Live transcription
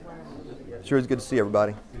Sure is good to see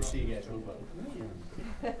everybody.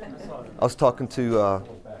 I was talking to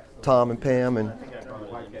Tom and Pam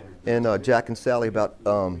and Jack and Sally about, I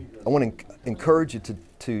want to encourage you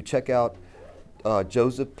to check out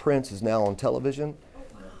Joseph Prince is now on television,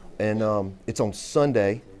 and it's on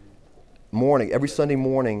Sunday morning, every Sunday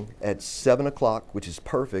morning at 7 o'clock, which is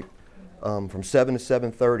perfect, from 7 to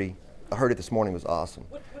 7:30. I heard it this morning, it was awesome.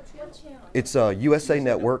 What channel? It's USA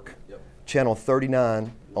Network, channel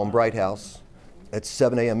 39 on Bright House at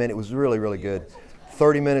 7 a.m. and it was really, really good.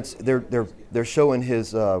 30 minutes, they're showing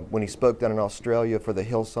his, when he spoke down in Australia for the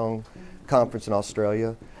Hillsong Conference in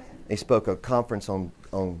Australia. He spoke a conference on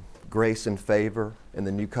grace and favor in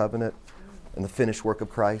the New Covenant and the finished work of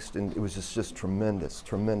Christ, and it was just tremendous.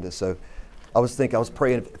 So I was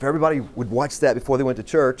praying, if everybody would watch that before they went to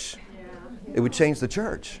church, it would change the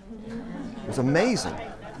church. It was amazing.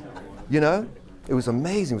 You know? It was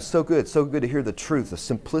amazing. It was so good to hear the truth, the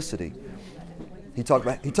simplicity. He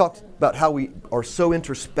talked about how we are so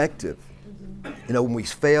introspective. You know, when we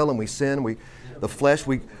fail and we sin, the flesh,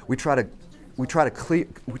 we try to clean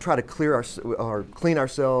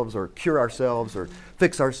ourselves or cure ourselves or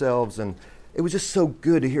fix ourselves, and it was just so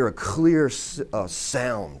good to hear a clear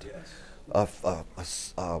sound, a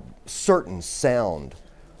certain sound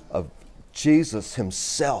of Jesus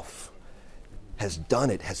himself has done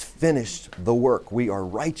it, has finished the work. We are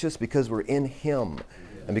righteous because we're in him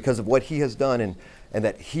and because of what he has done, and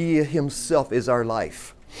that he himself is our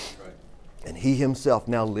life. And he himself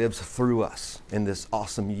now lives through us in this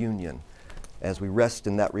awesome union. As we rest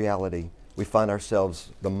in that reality, we find ourselves,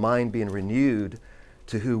 the mind being renewed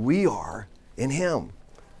to who we are in him.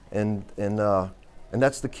 And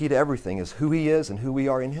that's the key to everything, is who he is and who we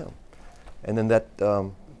are in him. And then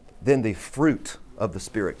then the fruit of the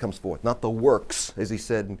Spirit comes forth. Not the works, as he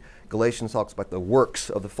said in Galatians, talks about the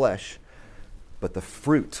works of the flesh, but the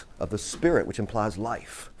fruit of the Spirit, which implies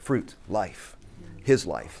life. Fruit, life, his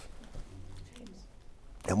life.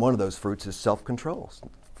 And one of those fruits is self-control.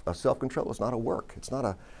 Self-control is not a work. It's not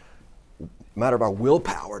a matter of our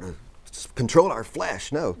willpower to control our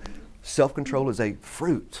flesh. No, self-control is a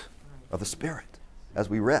fruit of the Spirit as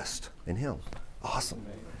we rest in him. Awesome.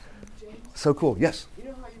 James, so cool. Yes? You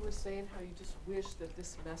know how you were saying how you just wish that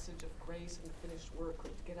this message of grace and finished work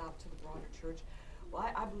could get out to the broader church? Well,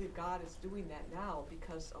 I believe God is doing that now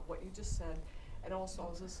because of what you just said. And also, I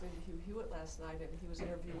was listening to Hugh Hewitt last night, and he was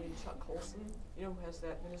interviewing Chuck Colson, you know, who has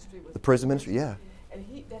that ministry with The prison ministry, yeah. And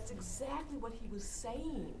that's exactly what he was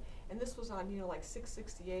saying. And this was on, like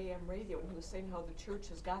 660 AM radio, and he was saying how the church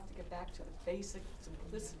has got to get back to the basic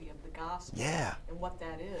simplicity of the gospel. Yeah. And what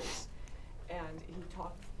that is. And he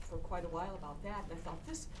talked for quite a while about that, and I thought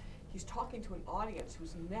he's talking to an audience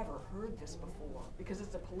who's never heard this before, because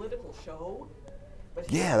it's a political show.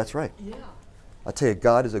 But Yeah, that's right. Yeah. I tell you,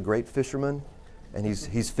 God is a great fisherman, and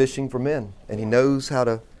he's fishing for men, and he knows how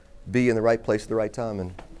to be in the right place at the right time,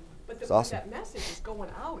 and it's awesome. That message is going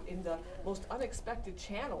out in the most unexpected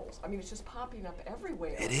channels. I mean, it's just popping up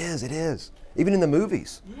everywhere. It is. Even in the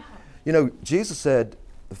movies. Yeah. You know, Jesus said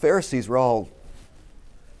the Pharisees were all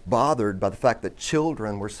bothered by the fact that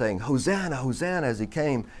children were saying, Hosanna, Hosanna, as he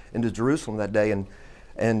came into Jerusalem that day, and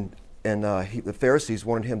the Pharisees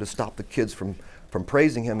wanted him to stop the kids from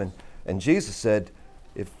praising him, and Jesus said,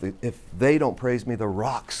 if they don't praise me, the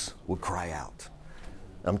rocks will cry out.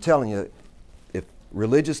 I'm telling you, if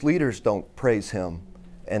religious leaders don't praise him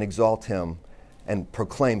and exalt him and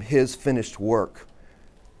proclaim his finished work,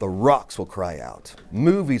 the rocks will cry out.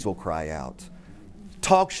 Movies will cry out.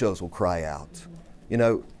 Talk shows will cry out. You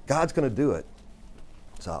know, God's going to do it.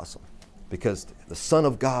 It's awesome. Because the Son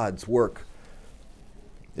of God's work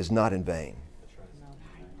is not in vain.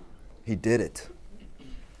 He did it.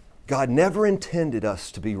 God never intended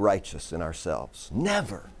us to be righteous in ourselves.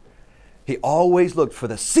 Never. He always looked for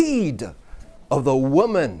the seed of the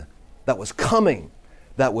woman that was coming,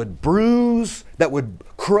 that would bruise, that would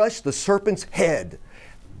crush the serpent's head.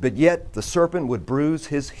 But yet the serpent would bruise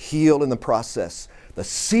his heel in the process. The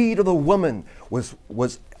seed of the woman was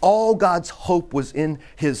all God's hope was in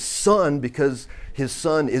his Son, because his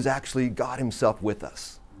Son is actually God himself with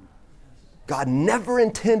us. God never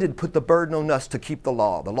intended to put the burden on us to keep the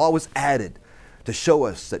law. The law was added to show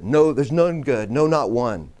us that no, there's none good, no, not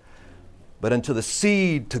one. But until the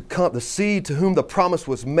seed to come, the seed to whom the promise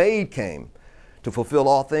was made came to fulfill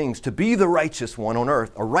all things, to be the righteous one on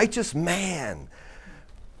earth, a righteous man.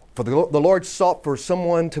 For the Lord sought for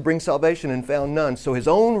someone to bring salvation and found none. So his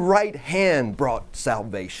own right hand brought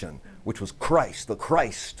salvation, which was Christ, the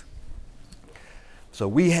Christ. So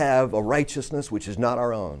we have a righteousness which is not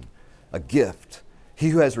our own, a gift. He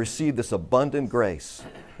who has received this abundant grace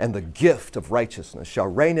and the gift of righteousness shall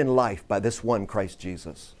reign in life by this one Christ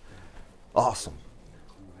Jesus. Awesome.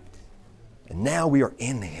 And now we are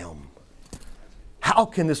in Him. How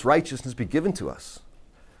can this righteousness be given to us?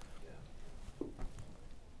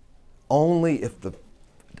 Only if the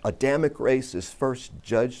Adamic race is first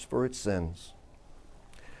judged for its sins.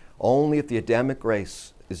 Only if the Adamic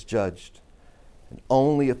race is judged. And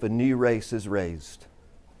only if a new race is raised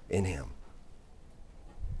in Him.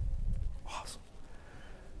 Awesome.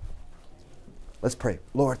 Let's pray.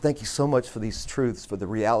 Lord, thank you so much for these truths, for the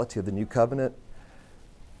reality of the new covenant.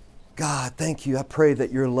 God, thank you. I pray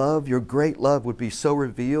that your love, your great love, would be so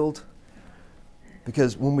revealed.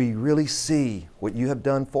 Because when we really see what you have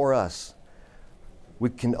done for us, we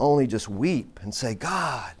can only just weep and say,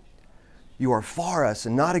 God, you are for us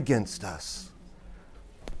and not against us.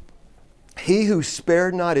 He who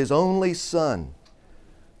spared not his only Son,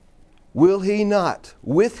 will He not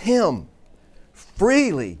with Him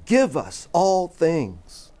freely give us all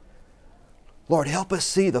things? Lord, help us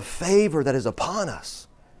see the favor that is upon us.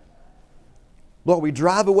 Lord, we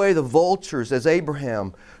drive away the vultures as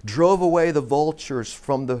Abraham drove away the vultures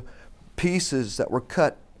from the pieces that were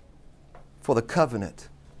cut for the covenant.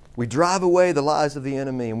 We drive away the lies of the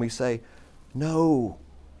enemy and we say, no,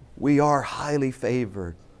 we are highly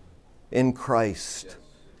favored in Christ.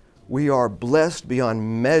 We are blessed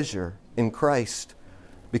beyond measure in Christ.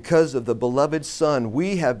 Because of the beloved Son,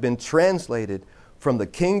 we have been translated from the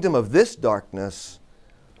kingdom of this darkness,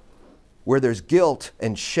 where there's guilt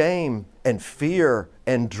and shame and fear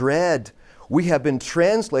and dread. We have been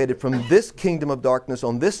translated from this kingdom of darkness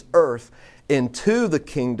on this earth into the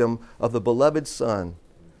kingdom of the beloved Son.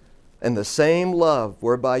 And the same love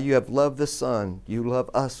whereby you have loved the Son, you love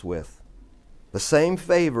us with. The same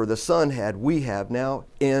favor the Son had, we have now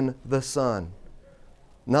in the Son.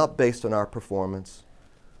 Not based on our performance,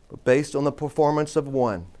 but based on the performance of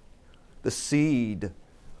one, the seed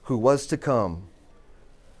who was to come,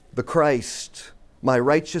 the Christ, my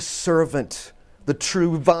righteous servant, the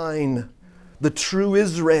true vine, the true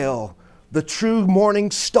Israel, the true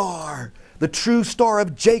morning star, the true star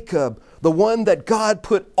of Jacob, the one that God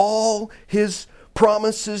put all His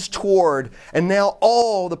promises toward. And now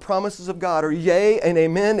all the promises of God are yea and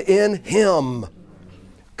amen in Him.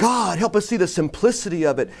 God, help us see the simplicity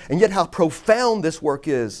of it, and yet how profound this work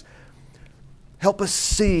is. Help us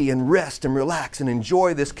see and rest and relax and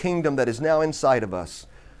enjoy this kingdom that is now inside of us.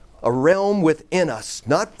 A realm within us,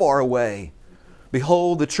 not far away.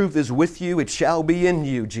 Behold, the truth is with you, it shall be in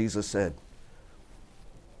you, Jesus said.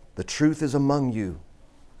 The truth is among you,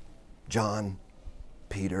 John,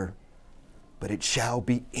 Peter, but it shall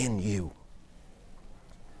be in you.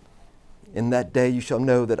 In that day you shall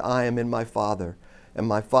know that I am in my Father, and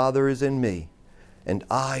my Father is in me, and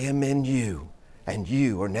I am in you, and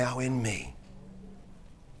you are now in me.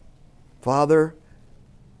 Father,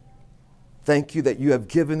 thank you that you have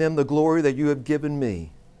given them the glory that you have given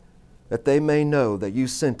me, that they may know that you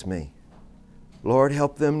sent me. Lord,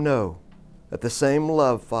 help them know that the same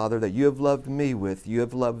love, Father, that you have loved me with, you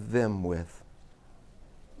have loved them with.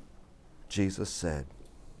 Jesus said,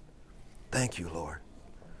 thank you, Lord.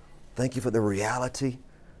 Thank you for the reality.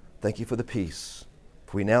 Thank you for the peace.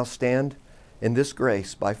 For we now stand in this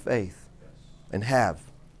grace by faith and have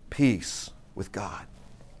peace with God.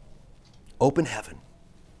 Open heaven,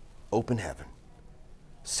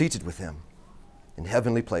 seated with Him in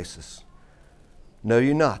heavenly places. Know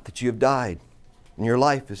you not that you have died, and your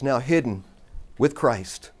life is now hidden with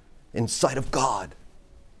Christ in sight of God?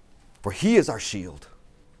 For He is our shield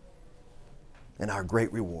and our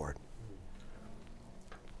great reward.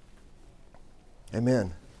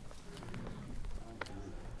 Amen.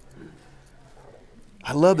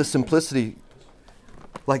 I love the simplicity,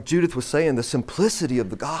 like Judith was saying, the simplicity of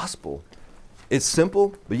the gospel. It's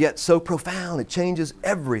simple, but yet so profound. It changes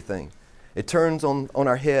everything. It turns on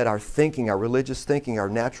our head, our thinking, our religious thinking, our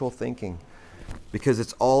natural thinking, because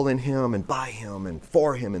it's all in Him and by Him and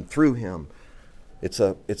for Him and through Him. It's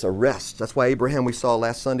a rest. That's why Abraham, we saw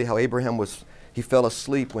last Sunday how Abraham he fell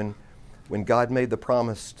asleep when God made the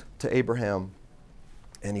promise to Abraham.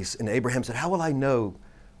 And Abraham said, how will I know,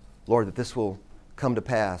 Lord, that this will come to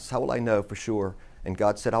pass? How will I know for sure? And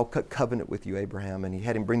God said, I'll cut covenant with you, Abraham. And He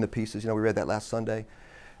had him bring the pieces. We read that last Sunday.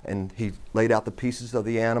 And He laid out the pieces of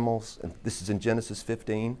the animals. And this is in Genesis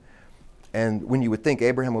 15. And when you would think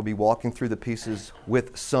Abraham would be walking through the pieces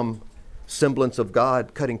with some semblance of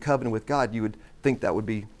God, cutting covenant with God, you would think that would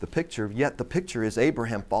be the picture. Yet the picture is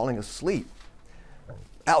Abraham falling asleep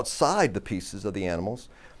outside the pieces of the animals.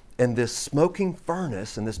 And this smoking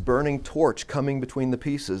furnace and this burning torch coming between the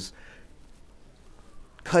pieces,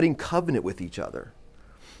 cutting covenant with each other.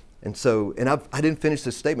 And so, I didn't finish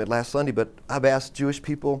this statement last Sunday, but I've asked Jewish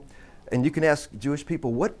people, and you can ask Jewish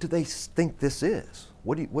people, what do they think this is?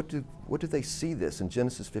 What do they see this in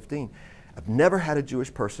Genesis 15? I've never had a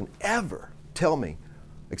Jewish person ever tell me,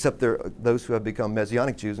 except those who have become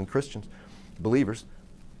Messianic Jews and Christians, believers.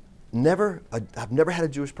 I've never had a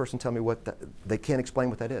Jewish person tell me they can't explain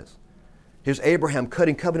what that is. Here's Abraham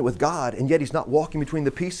cutting covenant with God, and yet he's not walking between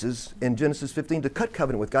the pieces in Genesis 15 to cut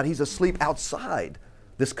covenant with God. He's asleep outside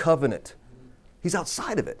this covenant. He's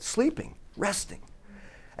outside of it, sleeping, resting.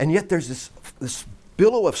 And yet there's this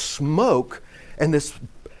billow of smoke, and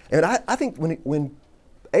I think when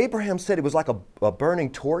Abraham said it was like a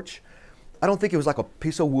burning torch, I don't think it was like a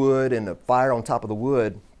piece of wood and a fire on top of the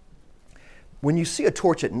wood. When you see a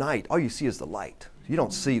torch at night, all you see is the light. You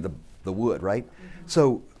don't see the wood, right?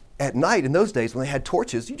 So at night, in those days, when they had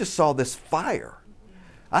torches, you just saw this fire.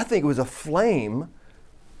 I think it was a flame,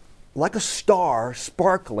 like a star,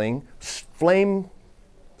 sparkling, flame,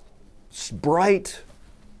 bright,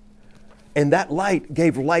 and that light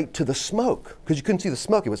gave light to the smoke, because you couldn't see the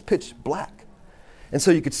smoke. It was pitch black. And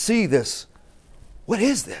so you could see this. What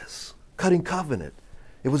is this? Cutting covenant.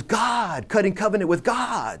 It was God cutting covenant with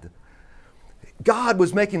God. God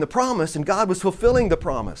was making the promise, and God was fulfilling the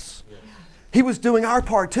promise. Yes. He was doing our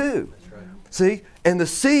part too. That's right. See? And the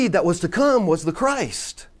seed that was to come was the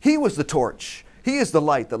Christ. He was the torch. He is the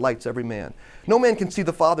light that lights every man. No man can see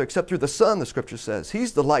the Father except through the Son, the Scripture says.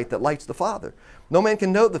 He's the light that lights the Father. No man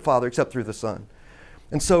can know the Father except through the Son.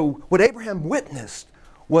 And so what Abraham witnessed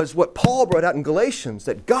was what Paul brought out in Galatians,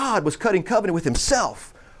 that God was cutting covenant with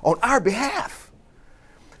himself on our behalf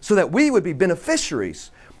so that we would be beneficiaries.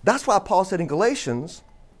 That's why Paul said in Galatians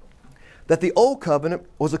that the old covenant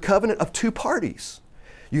was a covenant of two parties.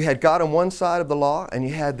 You had God on one side of the law, and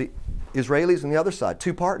you had the Israelis on the other side,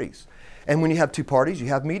 two parties. And when you have two parties, you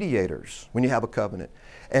have mediators when you have a covenant.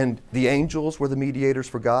 And the angels were the mediators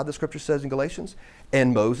for God, the Scripture says in Galatians,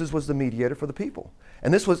 and Moses was the mediator for the people.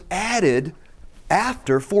 And this was added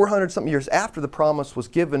after 400-something years after the promise was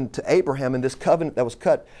given to Abraham, and this covenant that was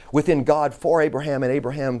cut within God for Abraham and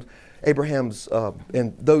Abraham's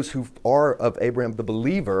and those who are of Abraham, the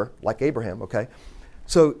believer, like Abraham, okay?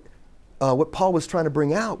 So what Paul was trying to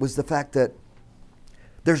bring out was the fact that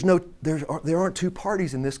there aren't two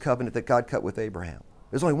parties in this covenant that God cut with Abraham.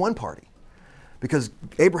 There's only one party, because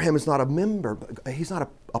Abraham is not a member. He's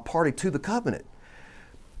not a party to the covenant.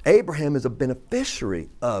 Abraham is a beneficiary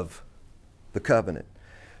of the covenant.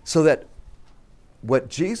 So that what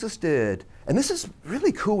Jesus did, and this is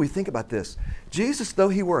really cool, we think about this. Jesus, though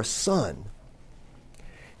he were a son,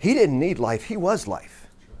 he didn't need life, he was life.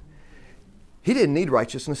 He didn't need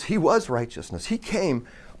righteousness, he was righteousness. He came,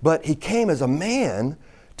 but he came as a man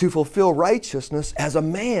to fulfill righteousness as a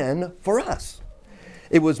man for us.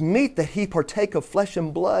 It was meet that he partake of flesh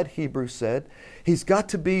and blood, Hebrews said. He's got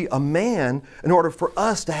to be a man in order for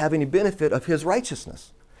us to have any benefit of his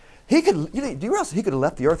righteousness. Do you realize he could have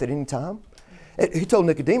left the earth at any time? He told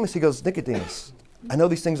Nicodemus, he goes, Nicodemus, I know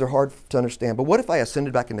these things are hard to understand, but what if I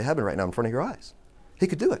ascended back into heaven right now in front of your eyes? He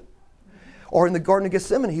could do it. Or in the Garden of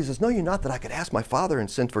Gethsemane, he says, know you not that I could ask my Father and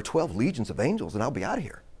send for 12 legions of angels and I'll be out of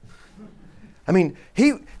here. I mean,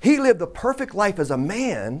 he lived the perfect life as a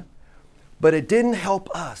man, but it didn't help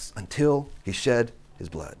us until he shed his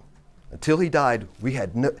blood. Until he died, we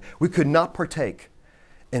could not partake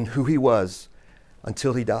in who he was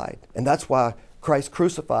until he died. And that's why Christ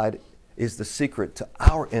crucified is the secret to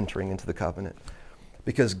our entering into the covenant.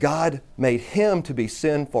 Because God made him to be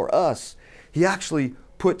sin for us. He actually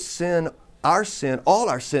put all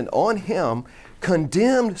our sin on him,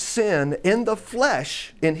 condemned sin in the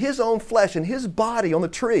flesh, in his own flesh, in his body on the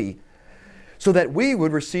tree, so that we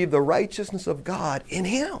would receive the righteousness of God in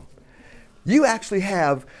him. You actually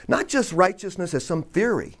have not just righteousness as some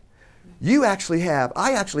theory. I actually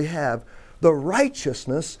have the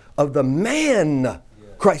righteousness of the man,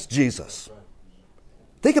 Christ Jesus.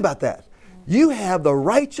 Think about that. You have the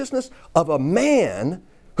righteousness of a man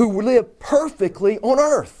who lived perfectly on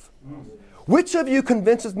earth. Which of you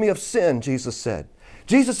convinces me of sin, Jesus said.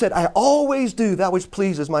 Jesus said, I always do that which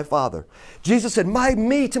pleases my Father. Jesus said, my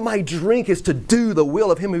meat and my drink is to do the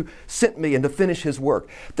will of him who sent me and to finish his work.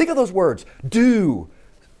 Think of those words. Do,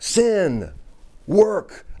 sin,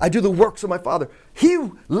 work. I do the works of my Father. He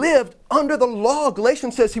lived under the law.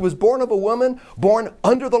 Galatians says he was born of a woman, born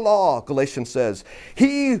under the law, Galatians says.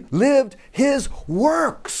 He lived, his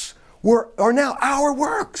works are now our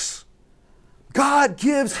works. God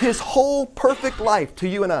gives his whole perfect life to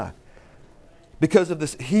you and I. Because of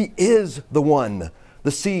this, he is the one, the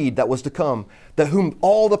seed that was to come, that whom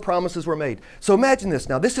all the promises were made. So imagine this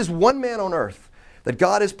now. This is one man on earth that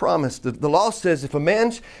God has promised. The law says if a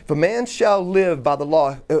man shall live by the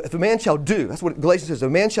law, if a man shall do, that's what Galatians says, if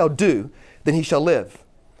a man shall do, then he shall live.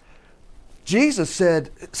 Jesus said,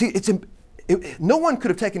 see, no one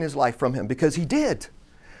could have taken his life from him because he did.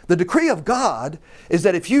 The decree of God is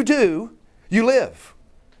that if you do, you live.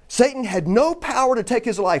 Satan had no power to take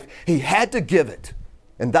his life. He had to give it.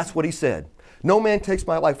 And that's what he said. No man takes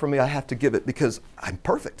my life from me. I have to give it because I'm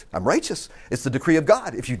perfect. I'm righteous. It's the decree of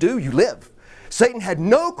God. If you do, you live. Satan had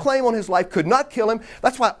no claim on his life, could not kill him.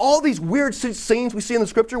 That's why all these weird scenes we see in the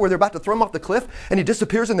scripture where they're about to throw him off the cliff and he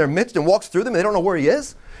disappears in their midst and walks through them and they don't know where he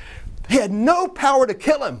is. He had no power to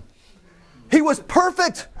kill him. He was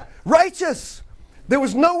perfect, righteous. There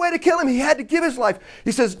was no way to kill him. He had to give his life.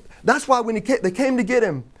 He says, that's why when they came to get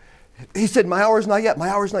him, he said, my hour is not yet, my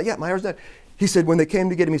hour is not yet, my hour is not yet. He said, when they came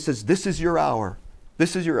to get him, he says, this is your hour.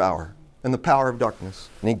 This is your hour and the power of darkness.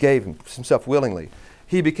 And he gave himself willingly.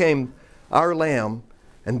 He became our lamb.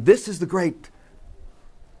 And this is the great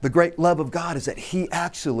love of God, is that he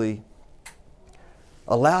actually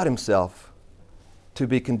allowed himself to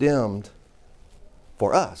be condemned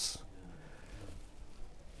for us.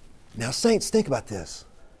 Now, saints, think about this.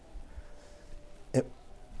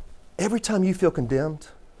 Every time you feel condemned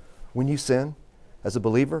when you sin as a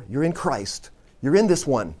believer, you're in Christ. You're in this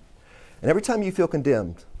one. And every time you feel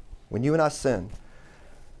condemned when you and I sin,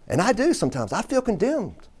 and I do sometimes, I feel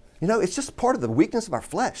condemned. You know, it's just part of the weakness of our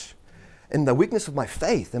flesh and the weakness of my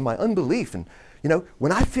faith and my unbelief. And, you know,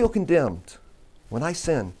 when I feel condemned, when I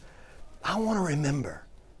sin, I want to remember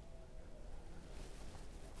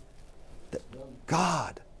that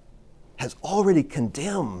God has already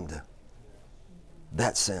condemned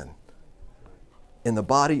that sin in the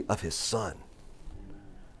body of his Son.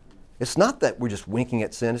 It's not that we're just winking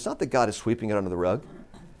at sin. It's not that God is sweeping it under the rug.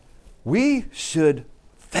 We should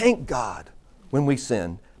thank God when we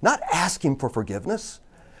sin, not ask him for forgiveness,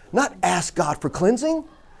 not ask God for cleansing.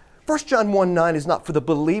 1 John 1:9 is not for the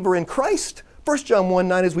believer in Christ. 1 John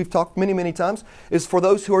 1:9, as we've talked many, many times, is for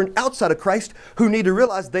those who are outside of Christ who need to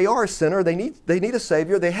realize they are a sinner. They need a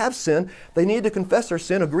Savior. They have sinned. They need to confess their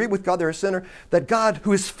sin, agree with God they're a sinner, that God,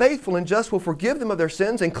 who is faithful and just, will forgive them of their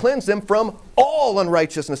sins and cleanse them from all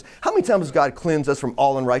unrighteousness. How many times does God cleanse us from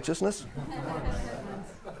all unrighteousness?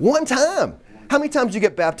 One time. How many times do you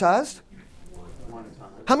get baptized? One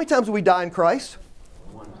time. How many times do we die in Christ?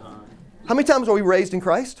 One time. How many times are we raised in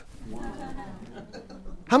Christ?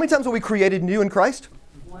 How many times are we created new in Christ?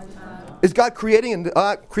 One time. Is God creating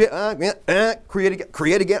and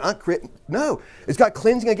create again? No. Is God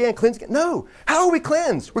cleansing again? Cleansing again? No. How are we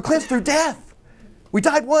cleansed? We're cleansed through death. We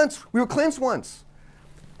died once. We were cleansed once.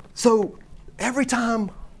 So every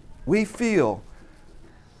time we feel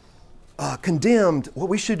condemned, what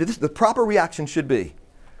we should do, the proper reaction should be.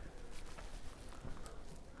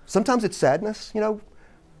 Sometimes it's sadness, you know,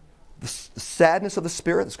 the sadness of the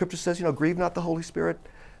Spirit. The Scripture says, you know, grieve not the Holy Spirit.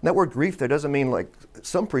 And that word grief there doesn't mean like,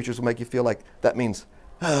 some preachers will make you feel like that means,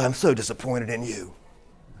 oh, I'm so disappointed in you.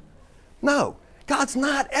 No, God's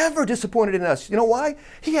not ever disappointed in us. You know why?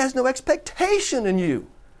 He has no expectation in you.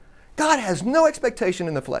 God has no expectation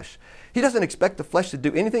in the flesh. He doesn't expect the flesh to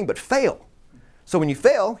do anything but fail. So when you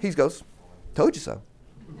fail, he goes, told you so.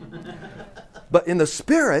 But in the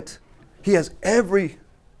Spirit, he has every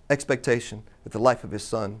expectation that the life of his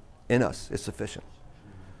Son in us is sufficient.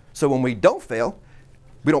 So when we don't fail,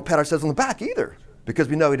 we don't pat ourselves on the back either, because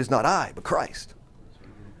we know it is not I, but Christ.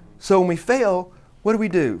 So when we fail, what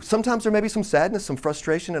do? Sometimes there may be some sadness, some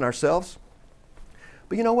frustration in ourselves.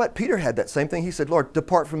 But you know what? Peter had that same thing. He said, Lord,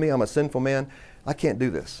 depart from me. I'm a sinful man. I can't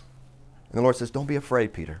do this. And the Lord says, don't be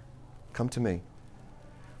afraid, Peter. Come to me.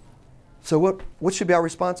 So what should be our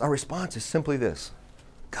response? Our response is simply this.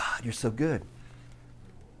 God, you're so good.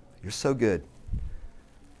 You're so good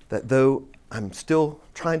that though I'm still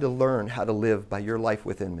trying to learn how to live by your life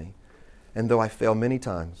within me, and though I fail many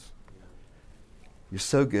times, you're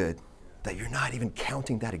so good that you're not even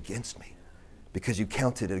counting that against me because you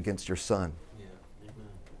counted it against your Son. Yeah. Amen.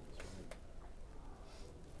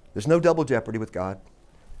 There's no double jeopardy with God.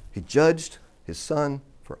 He judged his Son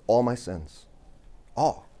for all my sins.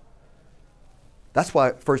 All. That's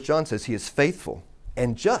why 1 John says he is faithful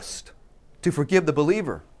and just to forgive the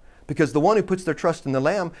believer. Because the one who puts their trust in the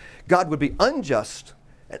Lamb, God would be unjust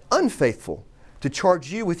and unfaithful to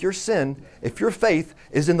charge you with your sin if your faith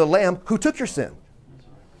is in the Lamb who took your sin.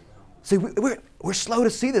 See, we're slow to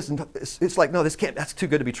see this, and it's like, no, that's too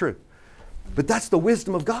good to be true. But that's the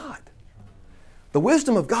wisdom of God. The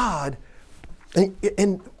wisdom of God,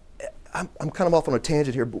 and I'm kind of off on a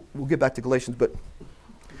tangent here, but we'll get back to Galatians, but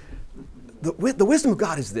the wisdom of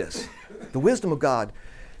God is this. The wisdom of God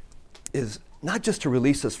is not just to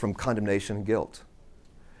release us from condemnation and guilt.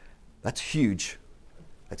 That's huge.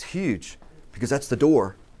 That's huge because that's the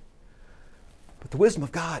door. But the wisdom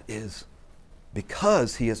of God is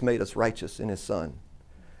because he has made us righteous in his Son,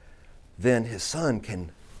 then his Son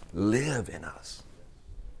can live in us.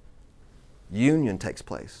 Union takes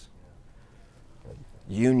place.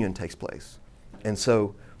 Union takes place. And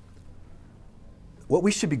so what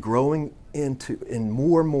we should be growing into in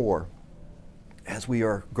more and more as we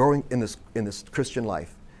are growing in this Christian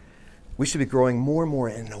life, we should be growing more and more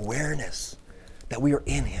in an awareness that we are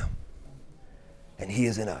in him and he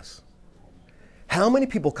is in us. How many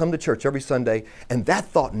people come to church every Sunday and that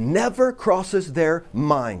thought never crosses their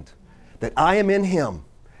mind that I am in him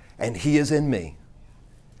and he is in me?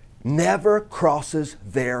 Never crosses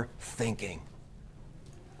their thinking.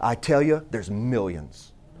 I tell you, there's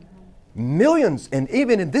millions. Millions. And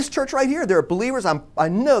even in this church right here, there are believers I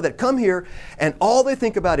know that come here and all they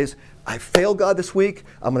think about is, I failed God this week.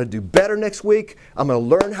 I'm going to do better next week. I'm going to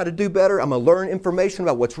learn how to do better. I'm going to learn information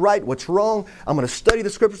about what's right, what's wrong. I'm going to study the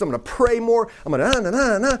scriptures. I'm going to pray more. I'm going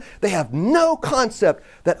to They have no concept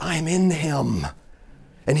that I'm in him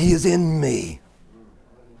and he is in me.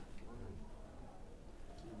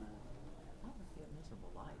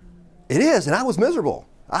 It is, and I was miserable.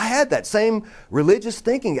 I had that same religious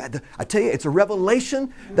thinking. I tell you, it's a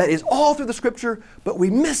revelation that is all through the scripture, but we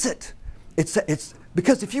miss it. It's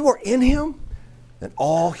because if you are in him, then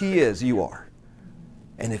all he is, you are.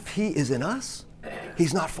 And if he is in us,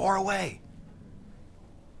 he's not far away.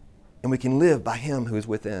 And we can live by him who is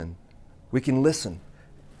within. We can listen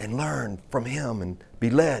and learn from him and be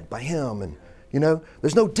led by him. And,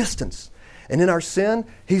 there's no distance. And in our sin,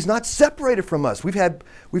 he's not separated from us. We've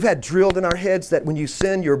had drilled in our heads that when you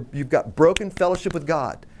sin, you've got broken fellowship with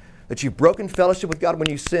God. That you've broken fellowship with God when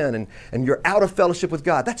you sin and you're out of fellowship with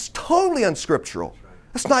God. That's totally unscriptural.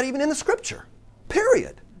 That's not even in the scripture.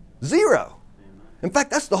 Period. Zero. In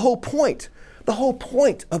fact, that's the whole point. The whole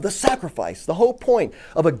point of the sacrifice, the whole point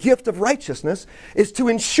of a gift of righteousness is to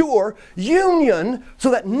ensure union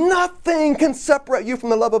so that nothing can separate you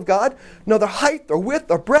from the love of God, neither height or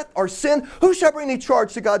width or breadth or sin. Who shall bring any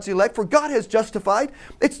charge to God's elect? For God has justified.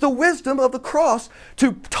 It's the wisdom of the cross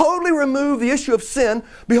to totally remove the issue of sin.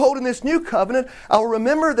 Behold, in this new covenant, I'll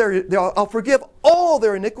remember I'll forgive all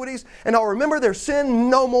their iniquities and I'll remember their sin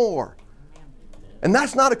no more. And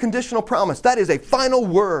that's not a conditional promise. That is a final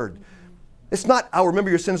word. It's not, I'll remember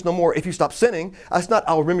your sins no more if you stop sinning. It's not,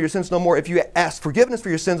 I'll remember your sins no more if you ask forgiveness for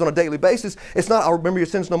your sins on a daily basis. It's not, I'll remember your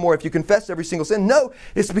sins no more if you confess every single sin. No,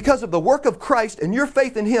 it's because of the work of Christ and your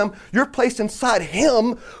faith in him. You're placed inside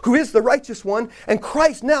him who is the righteous one. And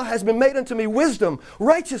Christ now has been made unto me wisdom,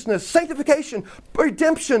 righteousness, sanctification,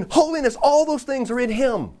 redemption, holiness. All those things are in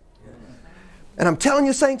him. And I'm telling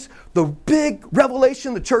you, saints, the big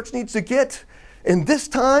revelation the church needs to get in this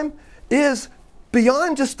time is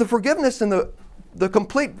beyond just the forgiveness and the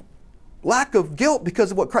complete lack of guilt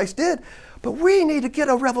because of what Christ did, but we need to get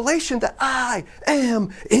a revelation that I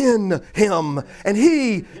am in him and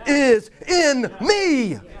he is in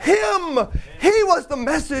me. Him. He was the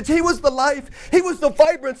message. He was the life. He was the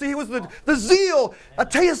vibrancy. He was the zeal. I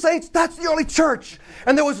tell you, saints, that's the early church.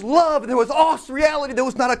 And there was love. And there was awesome reality. There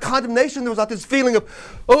was not a condemnation. There was not this feeling of,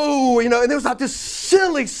 and there was not this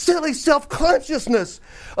silly self-consciousness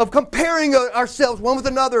of comparing ourselves one with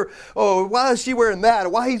another. Oh, why is she wearing that? Or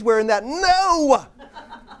why he's wearing that? No!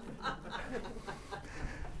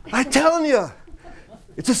 I'm telling you,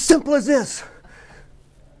 it's as simple as this.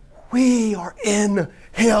 We are in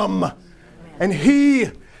him, and he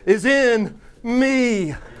is in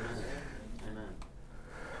me.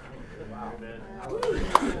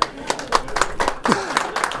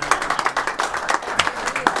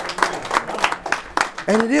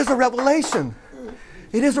 And it is a revelation.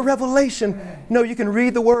 It is a revelation. No, you can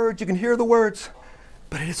read the words, you can hear the words,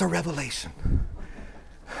 but it is a revelation.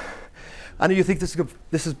 I know you think this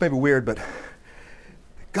is maybe weird, but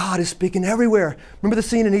God is speaking everywhere. Remember the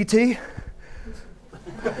scene in E.T.?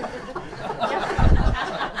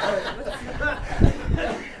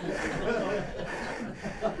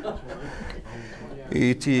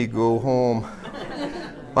 E.T., go home. All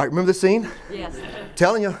right, remember the scene? Yes.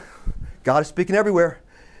 Telling you, God is speaking everywhere.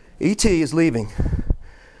 E.T. is leaving.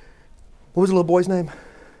 What was the little boy's name?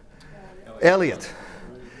 Elliot.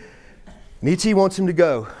 And E.T. wants him to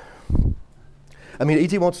go.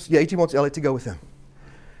 E.T. wants Elliot to go with him.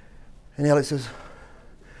 And Elliot says,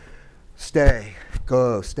 stay,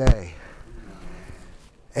 go, stay.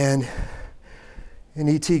 And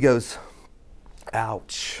E.T. goes,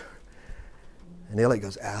 ouch. And Elliot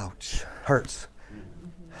goes, ouch, hurts.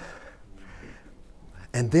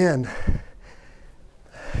 And then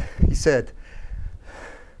he said,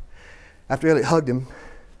 after Elliot hugged him,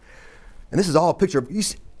 And this is all a picture of, do you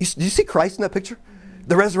see Christ in that picture?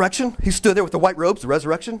 The resurrection. He stood there with the white robes, the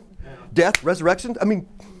resurrection. Death, resurrection. I mean,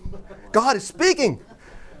 God is speaking.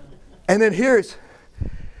 And then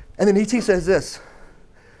E.T. says this.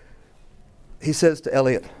 He says to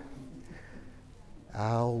Elliot,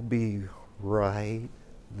 I'll be right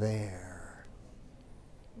there.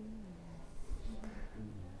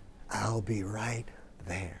 I'll be right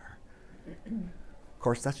there. Of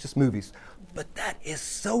course, that's just movies. But that is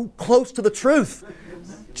so close to the truth.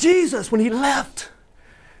 Jesus, when he left,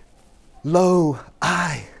 lo,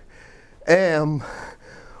 I am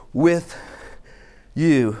with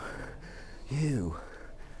you. You.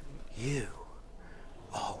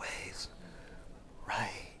 Always right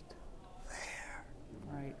there.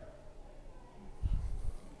 Right.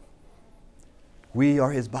 We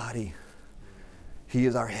are his body. He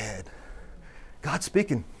is our head. God's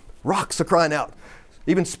speaking. Rocks are crying out.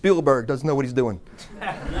 Even Spielberg doesn't know what he's doing.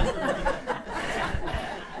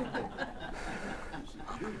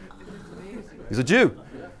 He's a Jew.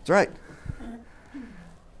 That's right.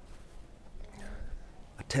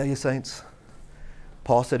 I tell you, saints,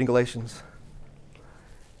 Paul said in Galatians,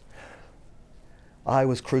 I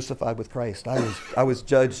was crucified with Christ. I was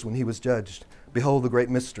judged when he was judged. Behold the great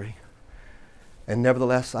mystery. And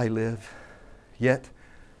nevertheless I live, yet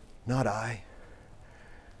not I,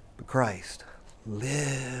 but Christ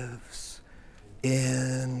lives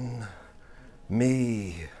in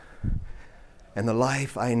me. And the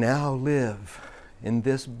life I now live in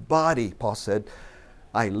this body, Paul said,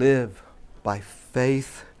 I live by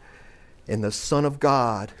faith in the Son of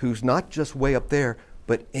God, who's not just way up there,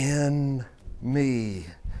 but in me,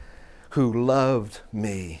 who loved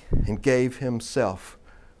me and gave himself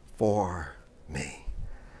for me.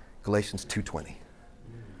 Galatians 2:20.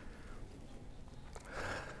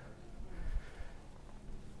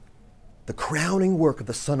 The crowning work of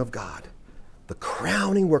the Son of God, the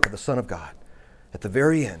crowning work of the Son of God. At the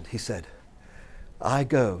very end, he said, I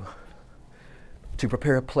go to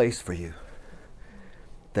prepare a place for you,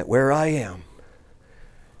 that where I am,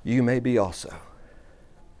 you may be also.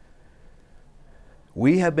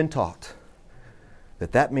 We have been taught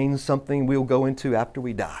that means something we'll go into after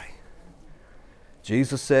we die.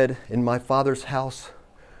 Jesus said, in my Father's house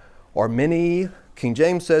are many, King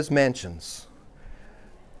James says, mansions.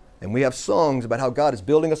 And we have songs about how God is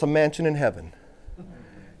building us a mansion in heaven.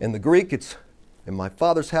 In the Greek, it's, in my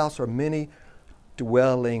Father's house are many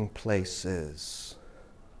dwelling places.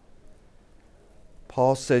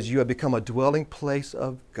 Paul says you have become a dwelling place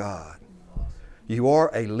of God. You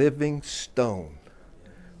are a living stone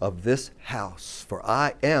of this house. For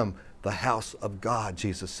I am the house of God,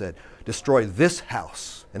 Jesus said. Destroy this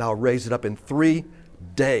house, and I'll raise it up in 3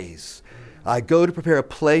 days. I go to prepare a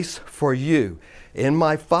place for you. In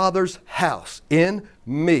my Father's house, in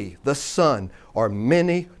me, the Son, are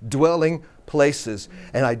many dwelling places.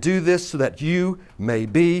 And I do this so that you may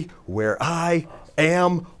be where I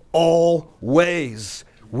am always.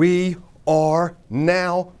 We are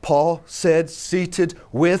now, Paul said, seated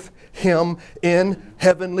with him in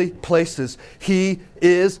heavenly places. He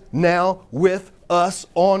is now with us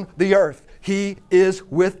on the earth. He is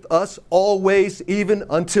with us always, even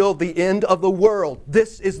until the end of the world.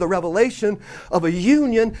 This is the revelation of a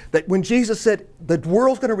union that when Jesus said, the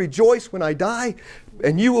world's going to rejoice when I die,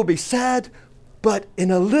 and you will be sad, but in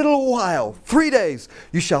a little while, 3 days,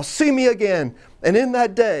 you shall see me again. And in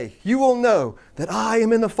that day, you will know that I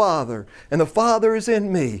am in the Father, and the Father is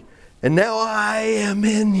in me. And now I am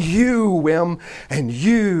in you, and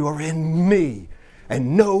you are in me.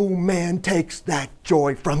 And no man takes that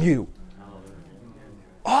joy from you.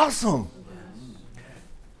 Awesome.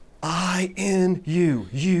 I in you,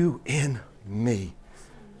 you in me.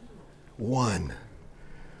 One.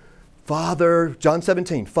 Father, John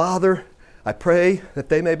 17, Father, I pray that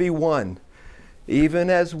they may be one, even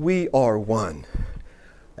as we are one.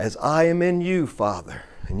 As I am in you, Father,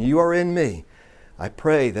 and you are in me, I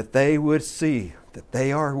pray that they would see that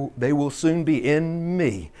they will soon be in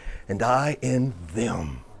me, and I in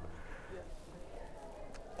them.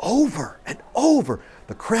 Over and over.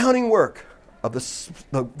 The crowning work of the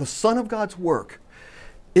Son of God's work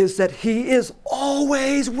is that He is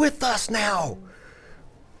always with us now.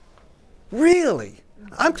 Really.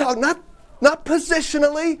 I'm talking not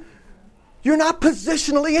positionally. You're not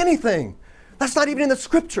positionally anything. That's not even in the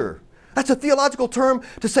Scripture. That's a theological term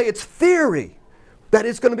to say it's theory, that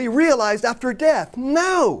it's going to be realized after death.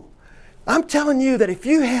 No. I'm telling you that if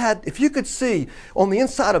you could see on the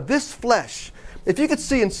inside of this flesh, if you could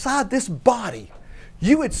see inside this body,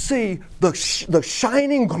 you would see the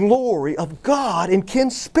shining glory of God in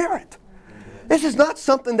Ken's spirit. This is not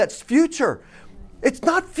something that's future. It's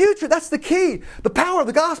not future. That's the key. The power of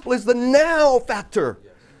the gospel is the now factor.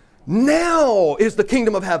 Yes. Now is the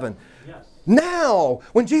kingdom of heaven. Yes. Now.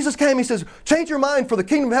 When Jesus came, he says, change your mind, for the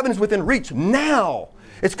kingdom of heaven is within reach. Now.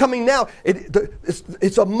 It's coming now.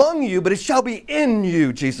 It's among you, but it shall be in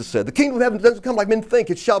you, Jesus said. The kingdom of heaven doesn't come like men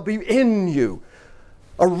think. It shall be in you.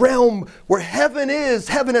 A realm where heaven is,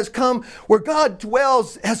 heaven has come, where God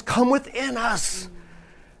dwells, has come within us.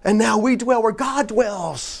 And now we dwell where God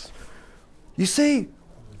dwells. You see,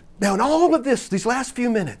 now in all of this, these last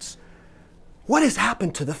few minutes, what has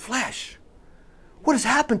happened to the flesh? What has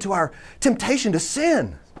happened to our temptation to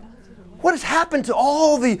sin? What has happened to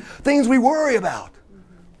all the things we worry about?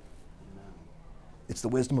 It's the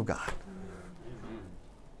wisdom of God.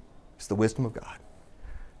 It's the wisdom of God.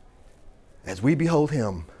 As we behold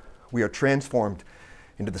Him, we are transformed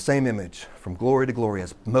into the same image from glory to glory.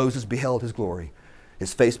 As Moses beheld His glory,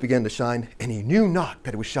 his face began to shine, and he knew not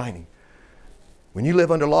that it was shining. When you live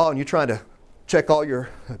under law and you're trying to check all your,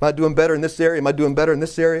 am I doing better in this area? Am I doing better in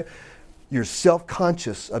this area? You're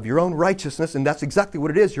self-conscious of your own righteousness, and that's exactly what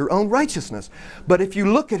it is, your own righteousness. But if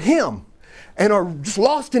you look at Him and are just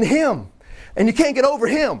lost in Him, and you can't get over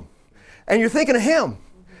Him, and you're thinking of Him,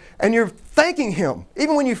 and you're thanking Him,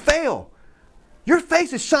 even when you fail, your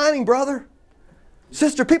face is shining, brother.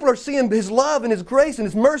 Sister, people are seeing His love and His grace and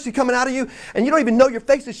His mercy coming out of you, and you don't even know your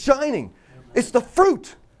face is shining. It's the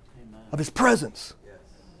fruit of His presence.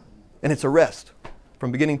 And it's a rest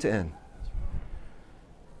from beginning to end.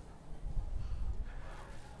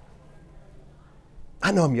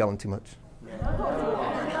 I know I'm yelling too much.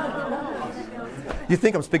 You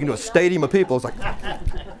think I'm speaking to a stadium of people. It's like,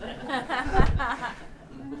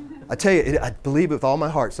 I tell you, I believe it with all my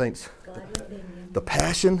heart, saints. The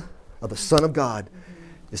passion of the Son of God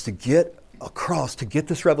is to get across, to get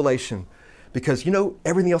this revelation. Because, you know,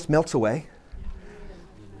 everything else melts away.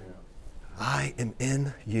 I am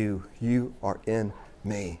in you. You are in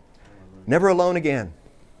me. Never alone again.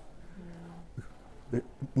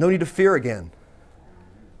 No need to fear again.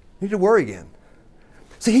 No need to worry again.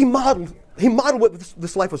 See, he modeled what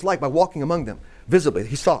this life was like by walking among them visibly.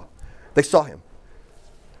 They saw Him.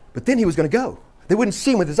 But then He was going to go. They wouldn't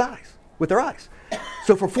see Him with their eyes.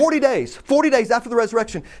 So for 40 days after the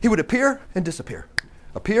resurrection, He would appear and disappear.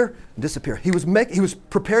 Appear and disappear. He was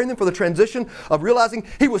preparing them for the transition of realizing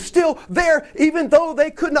He was still there even though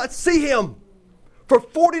they could not see Him. For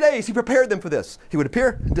 40 days He prepared them for this. He would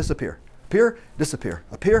appear and disappear. Appear, disappear.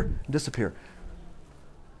 Appear and disappear.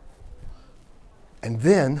 And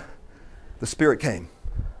then the Spirit came.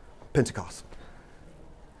 Pentecost.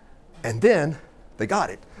 And then they got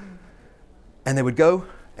it. And they would go,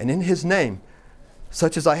 and in His name,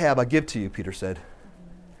 such as I have, I give to you, Peter said.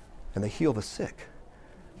 And they heal the sick.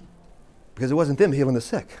 Because it wasn't them healing the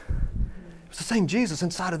sick. It was the same Jesus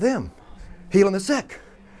inside of them, healing the sick.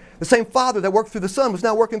 The same Father that worked through the Son was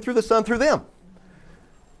now working through the Son through them.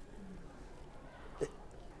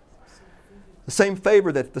 The same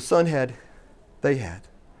favor that the Son had, they had.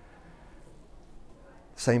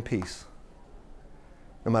 The same peace.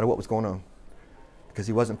 No matter what was going on. Because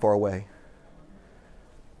He wasn't far away.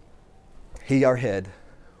 He our head,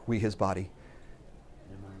 we His body.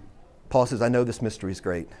 Amen. Paul says, I know this mystery is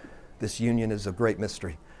great. This union is a great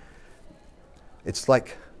mystery. It's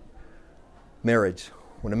like marriage.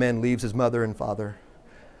 When a man leaves his mother and father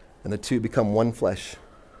and the two become one flesh,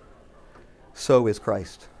 so is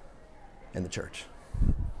Christ and the church.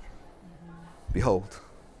 Behold,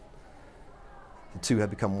 the two have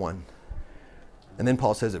become one. And then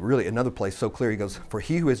Paul says it really, another place so clear. He goes, for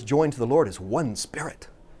he who is joined to the Lord is one spirit.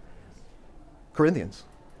 Corinthians.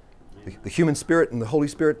 The human spirit and the Holy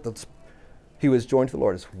Spirit, he who is joined to the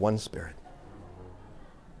Lord is one spirit.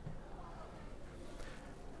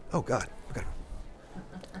 Oh God. Okay.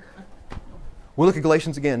 We'll look at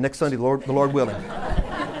Galatians again next Sunday, the Lord willing.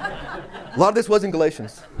 A lot of this was in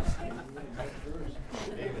Galatians.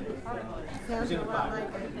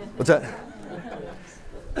 What's that?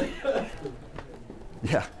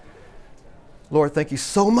 Yeah. Lord, thank you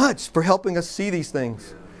so much for helping us see these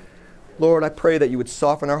things. Lord, I pray that you would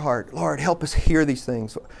soften our heart. Lord, help us hear these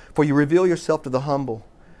things. For you reveal yourself to the humble.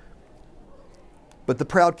 But the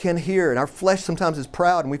proud can't hear, and our flesh sometimes is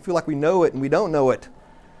proud, and we feel like we know it, and we don't know it.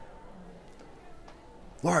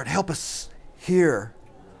 Lord, help us hear.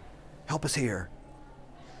 Help us hear.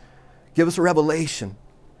 Give us a revelation.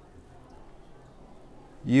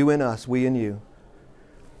 You in us, we in you.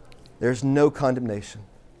 There's no condemnation.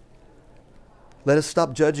 Let us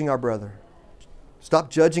stop judging our brother.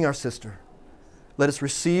 Stop judging our sister. Let us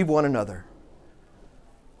receive one another.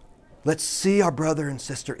 Let's see our brother and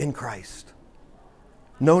sister in Christ.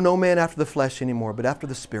 Know no man after the flesh anymore, but after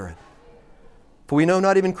the Spirit. For we know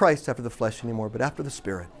not even Christ after the flesh anymore, but after the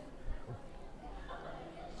Spirit.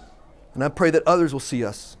 And I pray that others will see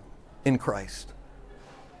us in Christ.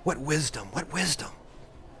 What wisdom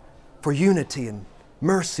for unity and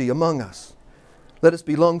mercy among us. Let us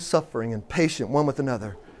be long-suffering and patient one with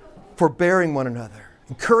another, forbearing one another,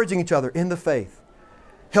 encouraging each other in the faith,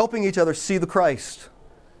 helping each other see the Christ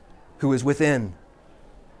who is within.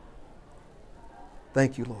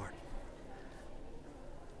 Thank you, Lord.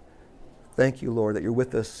 Thank you, Lord, that you're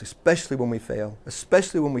with us, especially when we fail,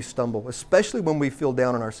 especially when we stumble, especially when we feel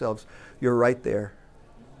down on ourselves. You're right there.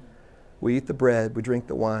 We eat the bread, we drink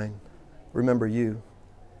the wine. Remember you.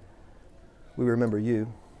 We remember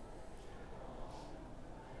you.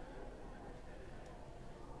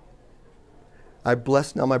 I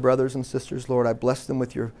bless now my brothers and sisters, Lord. I bless them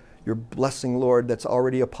with your blessing, Lord, that's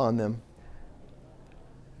already upon them.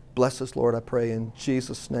 Bless us, Lord, I pray in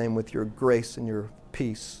Jesus' name with your grace and your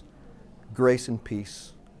peace. Grace and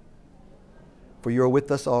peace. For you are with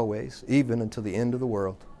us always, even until the end of the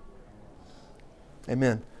world.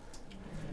 Amen.